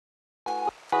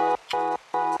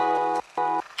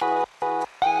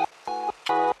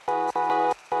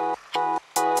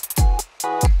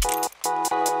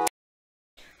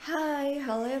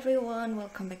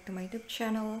welcome back to my YouTube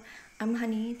channel. I'm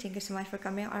Honey. Thank you so much for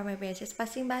coming or maybe just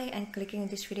passing by and clicking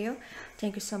this video.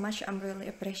 Thank you so much, I'm really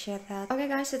appreciate that. Okay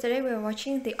guys, so today we're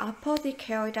watching the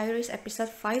Apothecary Diaries episode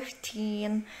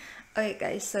 15. Okay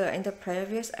guys, so in the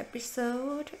previous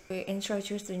episode we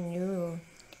introduced the new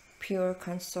pure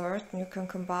consort, new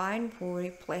concubine who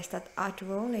replaced that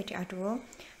Lady Adwo,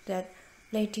 that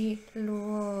Lady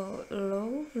Luo.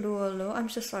 I'm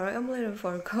so sorry, I'm a little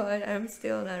forgot. I'm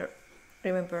still not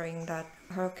remembering that.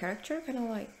 Her character kind of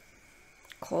like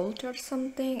cold or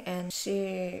something, and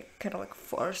she kind of like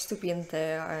forced to be in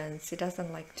there, and she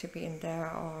doesn't like to be in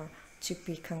there or to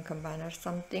be concubine or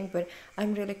something. But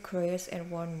I'm really curious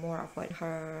and want more about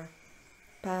her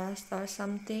past or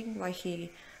something. Why she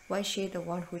the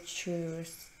one who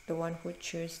choose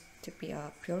to be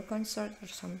a pure consort or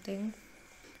something.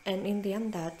 And in the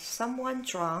end, that someone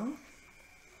drunk,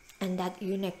 and that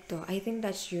eunuch though, I think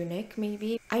that's eunuch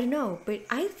maybe, I don't know, but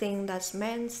I think that's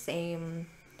man same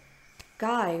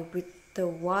guy with the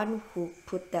one who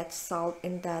put that salt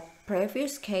in that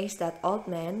previous case, that old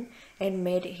man, and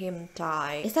made him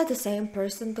die. Is that the same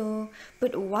person though?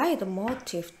 But why the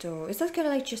motive though? Is that kind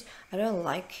of like just, I don't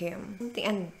like him.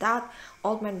 And that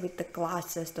old man with the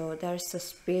glasses though, they're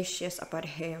suspicious about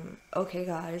him. Okay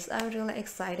guys, I'm really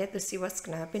excited to see what's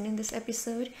gonna happen in this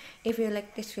episode. If you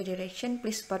like this video reaction,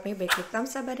 please support me by click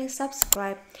thumbs up button,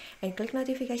 subscribe, and click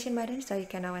notification button so you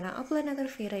can know when I upload another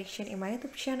video reaction in my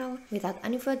YouTube channel. Without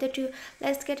any further ado,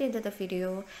 let's get into the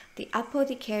video. The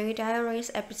Apothecary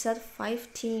Diaries episode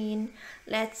 15.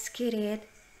 Let's get it.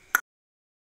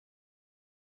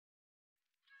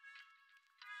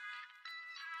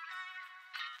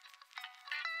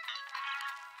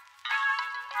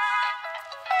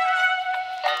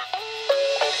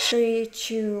 Three,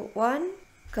 two, one,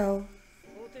 go.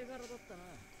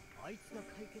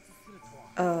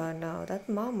 No, that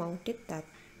Momo did that.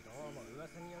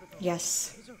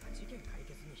 Yes.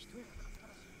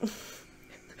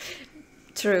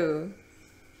 True.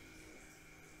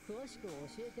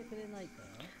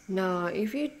 No,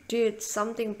 if you did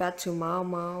something bad to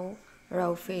Momo,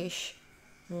 raw fish.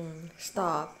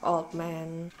 Stop, old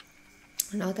man.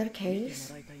 Another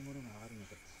case?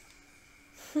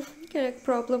 Can a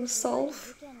problem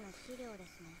solve?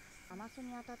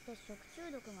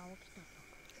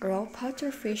 Raw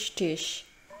fish dish.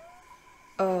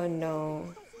 Oh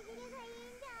no.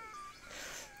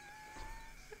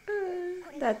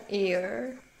 That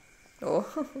ear. Oh.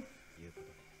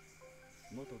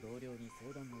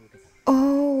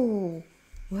 Oh.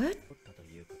 What?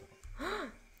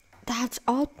 That's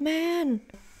old man.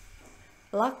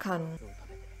 Lakan.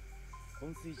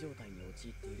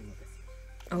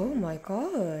 Oh my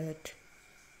god.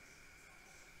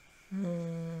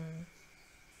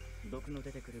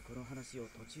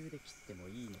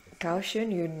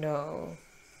 Caution, you know.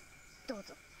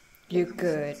 You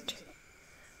good.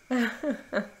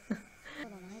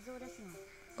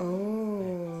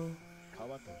 Oh.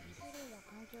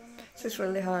 This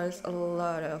really has a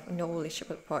lot of knowledge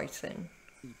about poison.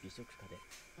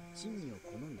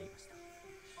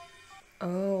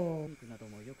 Oh.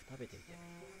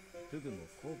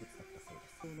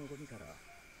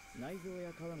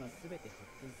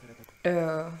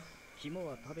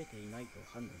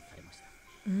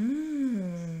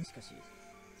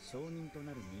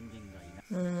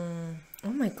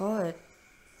 Oh my god.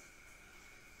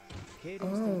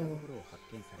 Oh.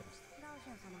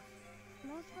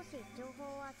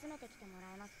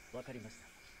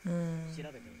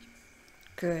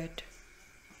 Good.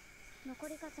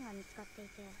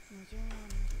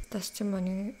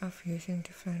 Testimony of using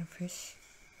different fish.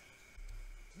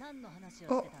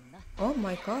 Oh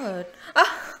my god.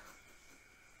 Ah!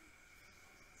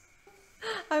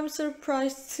 I'm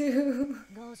surprised too.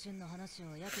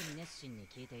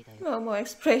 Momo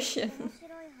expression.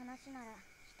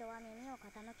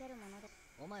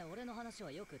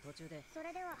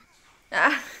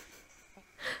 Ah.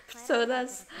 So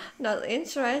that's not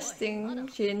interesting,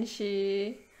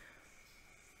 Jinshi.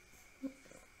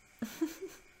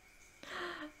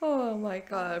 Oh my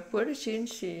god, poor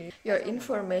Jinshi. Your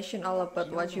information all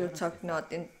about what you talk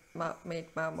not in made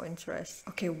Mamo interest.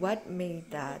 Okay, what made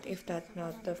that if that's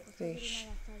not the fish?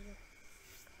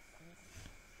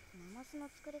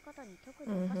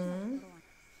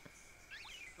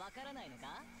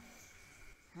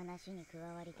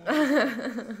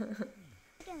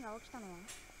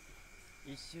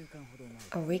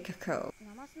 A week ago.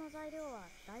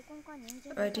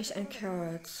 Radish and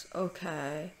carrots.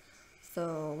 Okay.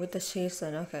 So with the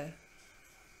season, okay.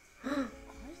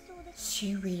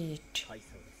 Seaweed.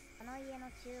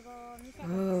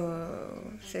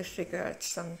 Oh, she figured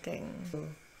something.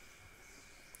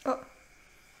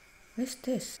 What's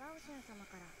this?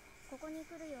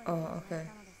 Oh, okay.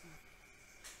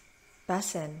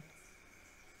 Basen.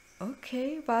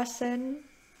 Okay, Basen.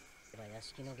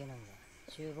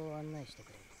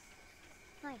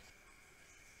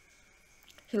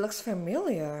 He looks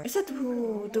familiar. Is that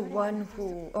who, the one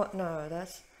who, oh no,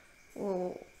 that's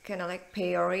who kind of like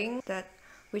pairing that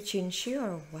with Jinshi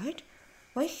or what?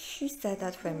 Why he said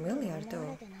that familiar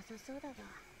though?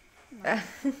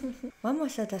 Mama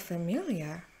said that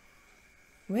familiar.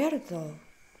 Where though?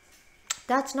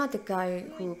 That's not the guy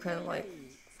who kind of like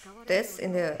this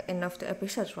in the end of the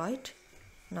episode, right?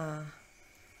 Nah.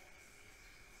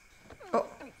 Oh.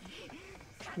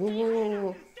 Whoa, whoa, whoa,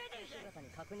 whoa.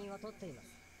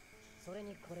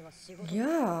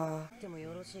 Yeah.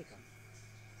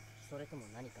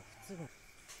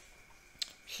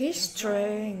 He's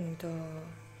trying though.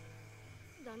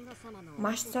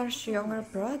 Master's younger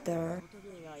brother.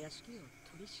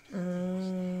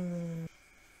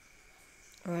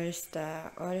 What is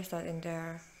that? What is that in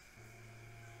there?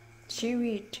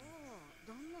 Seaweed.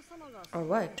 Or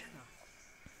what?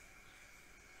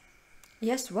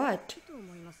 Yes, what?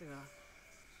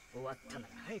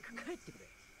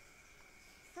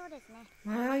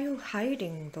 Why are you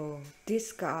hiding though?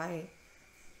 This guy.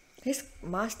 His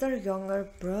master younger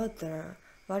brother.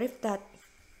 What if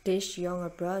this younger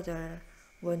brother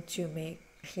want to make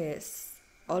his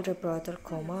older brother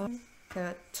coma?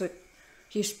 Cannot took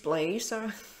his place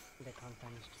or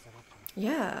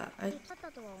yeah,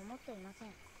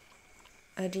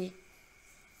 I did.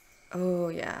 Oh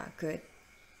yeah, good.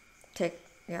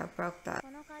 Yeah, broke that.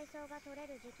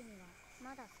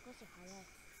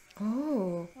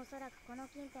 Oh.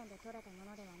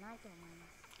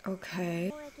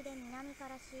 Okay.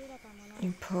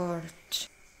 Import.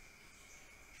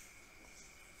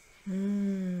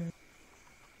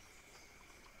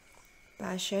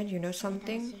 Bashan, you know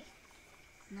something?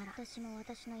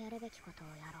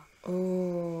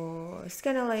 Oh, it's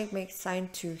gonna like make sign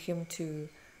to him to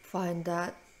find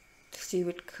that, to see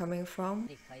where it coming from.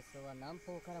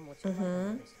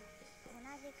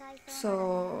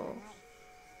 So,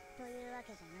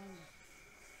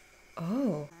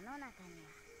 oh,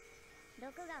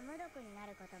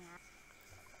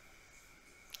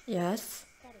 yes.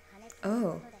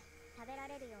 Oh,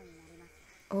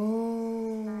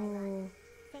 oh.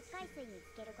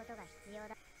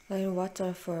 Lime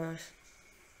water first.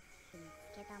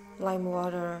 Lime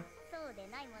water.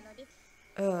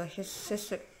 Oh, his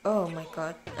sister. Oh my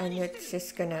god. I knew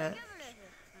she's gonna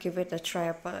give it a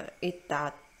try, but eat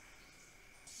that.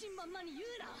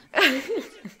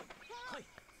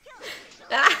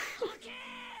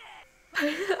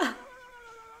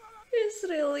 He's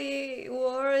really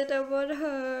worried about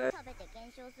her.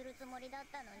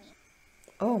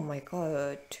 Oh my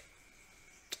god.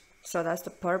 So that's the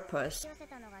purpose.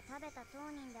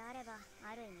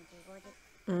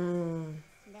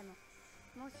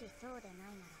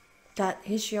 That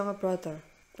his younger brother.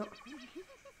 Oh,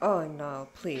 oh no,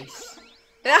 please.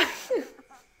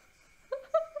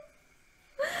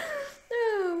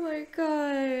 Oh my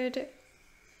god.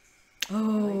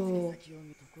 Oh.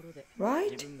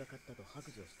 Right?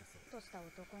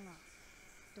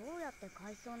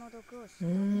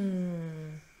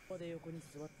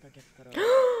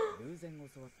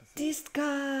 This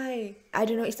guy. I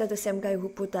don't know, is that the same guy who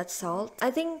put that salt? I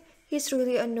think he's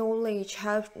really a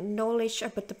have knowledge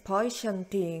about the poison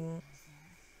thing.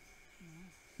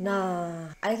 Nah,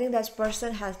 I think that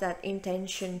person has that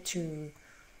intention to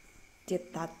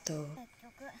did that though.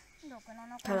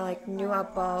 Kind of like knew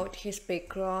about his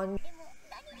background.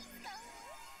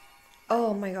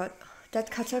 Oh my god,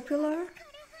 that caterpillar?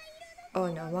 Oh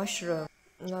no, mushroom.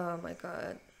 Oh my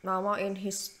god, Mama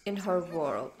in her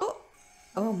world.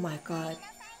 Oh my god.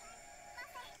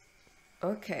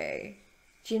 Okay,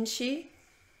 Jinshi,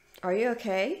 are you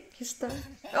okay? He's done.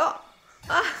 Oh,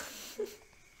 ah.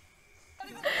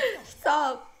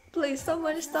 Stop! Please,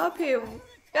 someone stop him!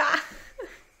 Ah.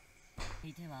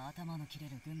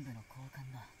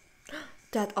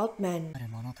 That old man.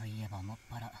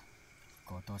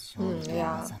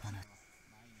 Yeah.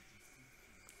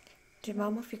 Did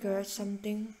Mama figure out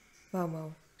something?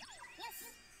 Mama.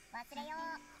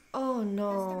 Oh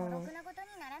no.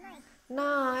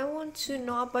 Nah, I want to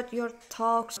know about your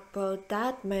talks about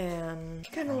that man.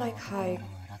 He kinda like hide.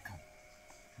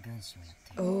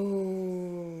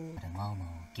 Oh.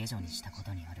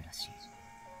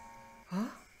 Huh?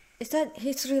 Is that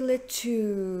he's related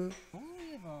to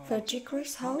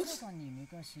Frederick's house?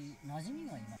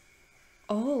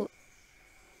 Oh.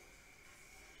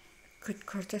 good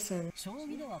courtesan.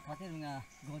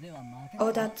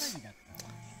 Oh, that's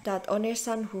that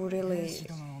Onesan who really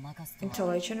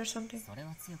intelligent or something.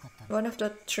 One of the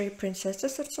three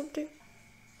princesses or something.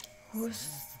 Who's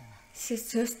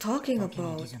she's just talking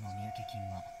about?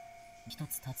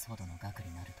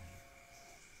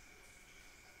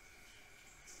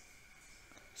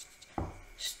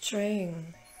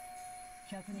 String.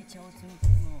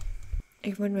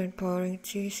 Even when pouring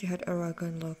tea, she had a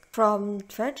arrogant look. From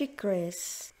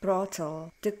Frederick's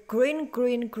brothel, the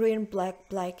green,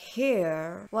 black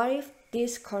hair. What if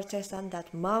this courtesan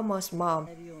that Mama's mom?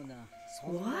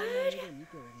 What?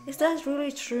 Is that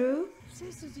really true?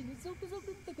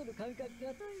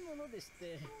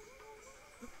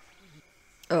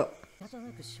 Oh.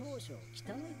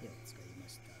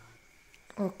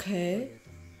 Okay.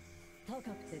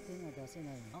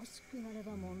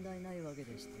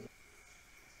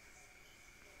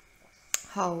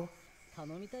 How?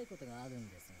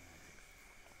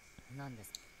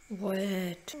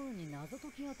 What?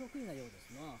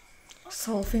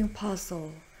 Solving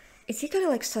puzzle. Is he gonna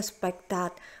like suspect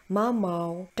that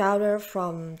Mamo, daughter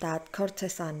from that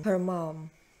courtesan, her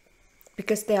mom?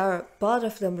 Because they are both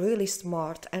of them really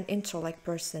smart and intellect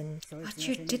person. What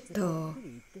you did though?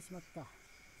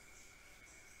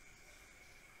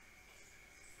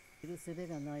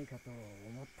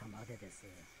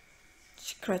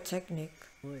 Secret technique.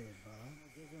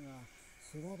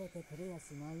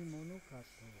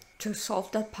 To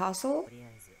solve that puzzle?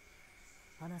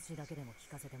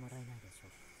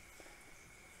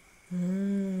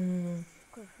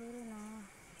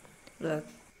 Look,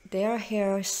 their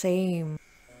hair same.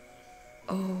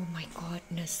 Oh my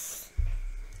goodness.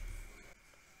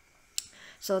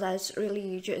 So that's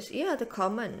really just, yeah, the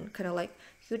common kind of like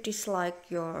you dislike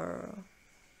your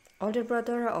older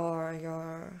brother or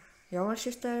your younger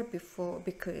sister before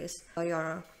because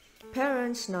your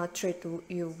parents not treat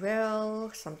you well,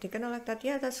 something kind of like that.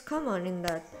 Yeah, that's common in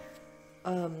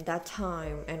that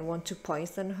time, and want to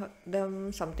poison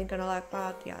them, something kind of like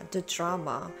that. Yeah, the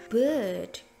drama.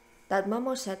 But that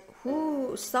Mamo said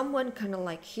someone kind of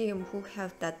like him who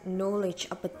have that knowledge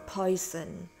about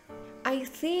poison. I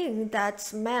think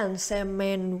that's same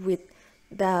man with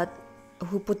that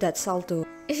who put that salto.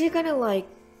 Is he kind of like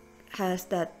has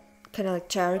that kind of like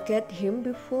target him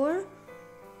before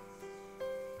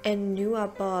and knew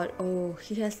about, oh,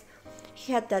 he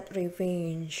had that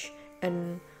revenge,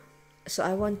 and so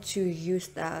I want to use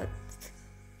that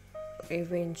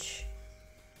revenge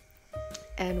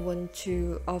and want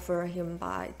to offer him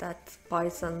by that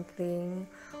poison thing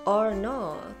or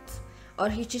not, or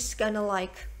he just kind of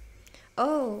like,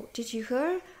 oh, did you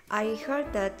hear? I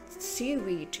heard that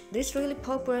seaweed, this really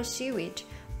popular seaweed,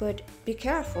 but be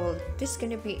careful, this is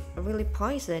gonna be really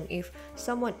poison if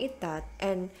someone eat that.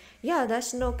 And yeah,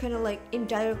 that's no kind of like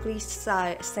indirectly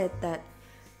said that,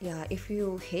 yeah, if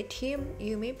you hit him,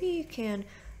 you can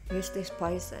use this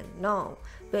poison. No,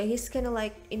 but he's kind of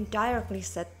like indirectly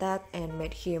said that and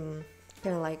made him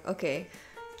kind of like, okay,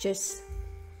 just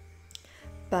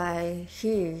by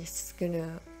he's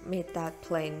gonna make that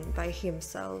plan by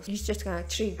himself. He's just gonna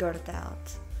trigger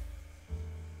that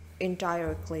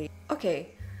indirectly. Okay,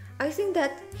 I think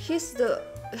that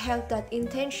have that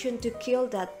intention to kill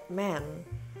that man,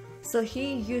 so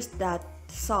he used that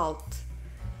salt.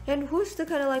 And who's the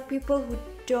kind of like people who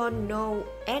don't know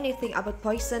anything about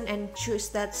poison and choose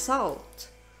that salt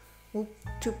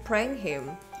to prank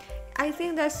him? I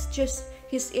think that's just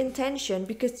his intention,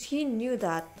 because he knew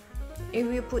that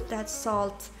if you put that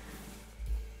salt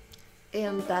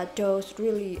in that dose,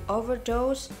 really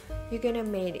overdose, you're gonna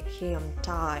make him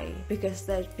die because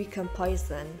that become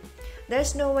poison.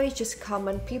 There's no way just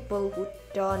common people who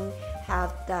don't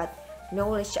have that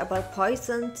knowledge about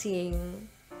poison thing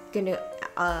gonna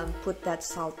put that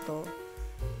salt though.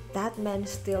 That man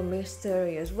still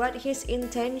mysterious. What his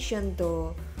intention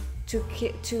though?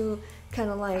 To kind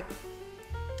of like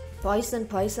poison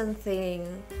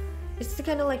thing. It's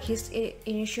kind of like his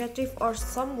initiative or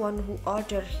someone who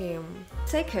ordered him.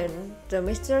 Second, the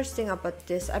mysterious thing about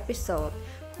this episode,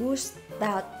 who's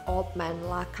that old man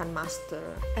Lakan master?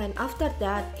 And after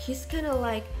that, he's kind of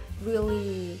like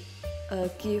really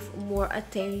give more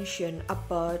attention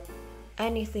about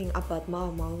anything about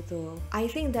Mao Mao though. I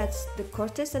think that's the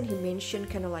courtesan he mentioned,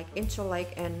 kind of like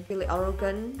intellect and really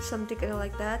arrogant, something kind of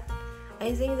like that.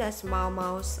 I think that's Mao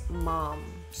Mao's mom.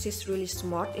 She's really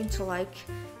smart, intellect,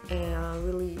 and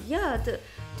really, yeah, the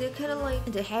kind of like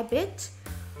the habit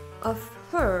of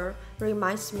her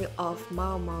reminds me of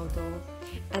Mao Mao though,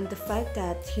 and the fact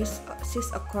that she's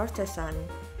a courtesan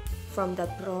from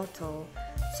that brothel,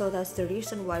 so that's the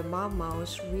reason why Mao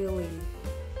Mao's really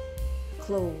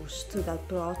close to that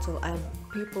brothel, and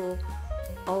people,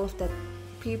 all of that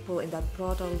people in that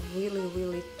brothel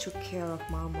really took care of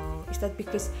Mamo. Is that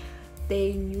because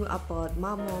they knew about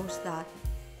Mamos, that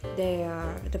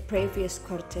they're the previous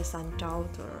courtesan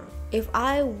daughter? If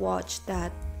I watch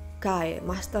that guy,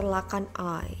 Master Lakan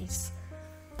Eyes,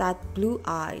 that blue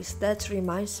eyes, that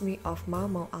reminds me of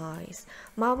Mamo eyes.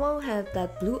 Mamo had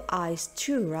that blue eyes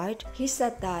too, right? He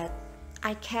said that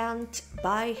I can't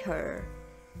buy her,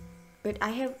 but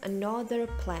I have another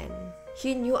plan.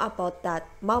 He knew about that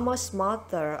Mama's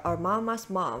mother or Mama's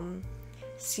mom,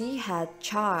 she had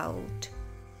child.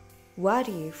 What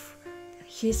if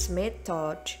his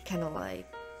method kind of like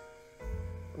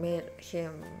made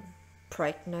him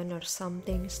pregnant or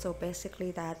something? So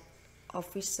basically that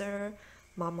officer,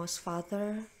 Mama's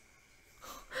father.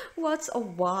 What's a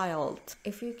wild?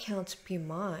 If you can't be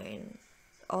mine,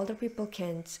 other people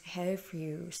can't have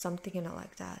you, something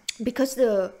like that. Because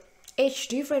the age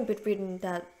difference between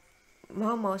that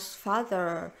Mama's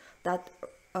father, that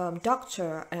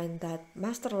doctor, and that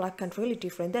Master Lakan really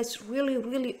different. That's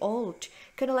really old.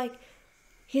 Kind of like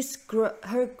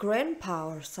her grandpa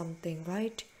or something,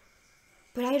 right?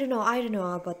 But I don't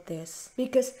know about this,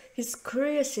 because his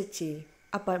curiosity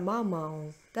about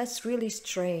Mama, that's really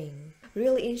strange,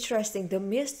 really interesting. The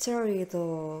mystery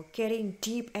though, getting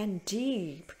deep and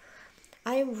deep.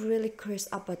 I am really curious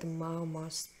about the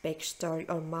Mama's backstory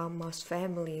or Mama's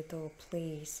family though,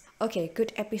 please. Okay,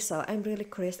 good episode. I'm really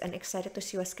curious and excited to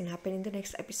see what's gonna happen in the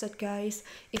next episode, guys.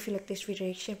 If you like this video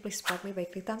reaction, please support me by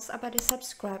click thumbs up button,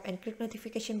 subscribe, and click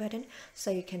notification button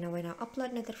so you can know when I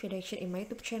upload another video reaction in my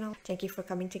YouTube channel. Thank you for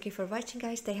coming, thank you for watching,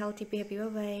 guys. Stay healthy, be happy, bye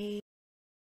bye.